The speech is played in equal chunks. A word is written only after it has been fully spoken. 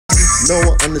No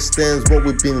one understands what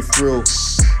we've been through.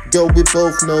 Girl, we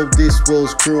both know this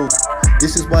world's cruel.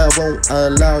 This is why I won't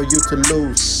allow you to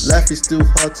lose. Life is too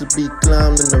hard to be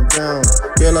clowning around.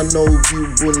 Girl, I know you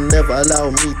would never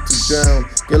allow me to drown.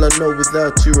 Girl, I know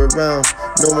without you around,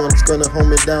 no one's gonna hold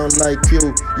me down like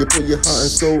you. You put your heart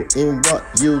and soul in what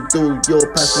you do. Your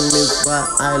passion is why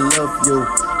I love you.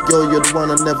 Girl, you're the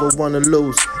one I never wanna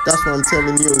lose. That's why I'm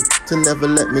telling you to never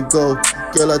let me go.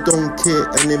 Girl, I don't care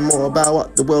anymore about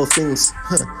what the world thinks.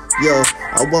 Yo,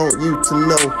 I want you to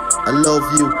know I love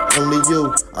you, only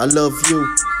you. I love you,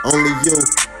 only you.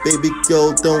 Baby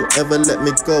girl, don't ever let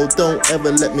me go. Don't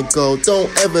ever let me go. Don't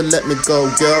ever let me go,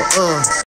 girl.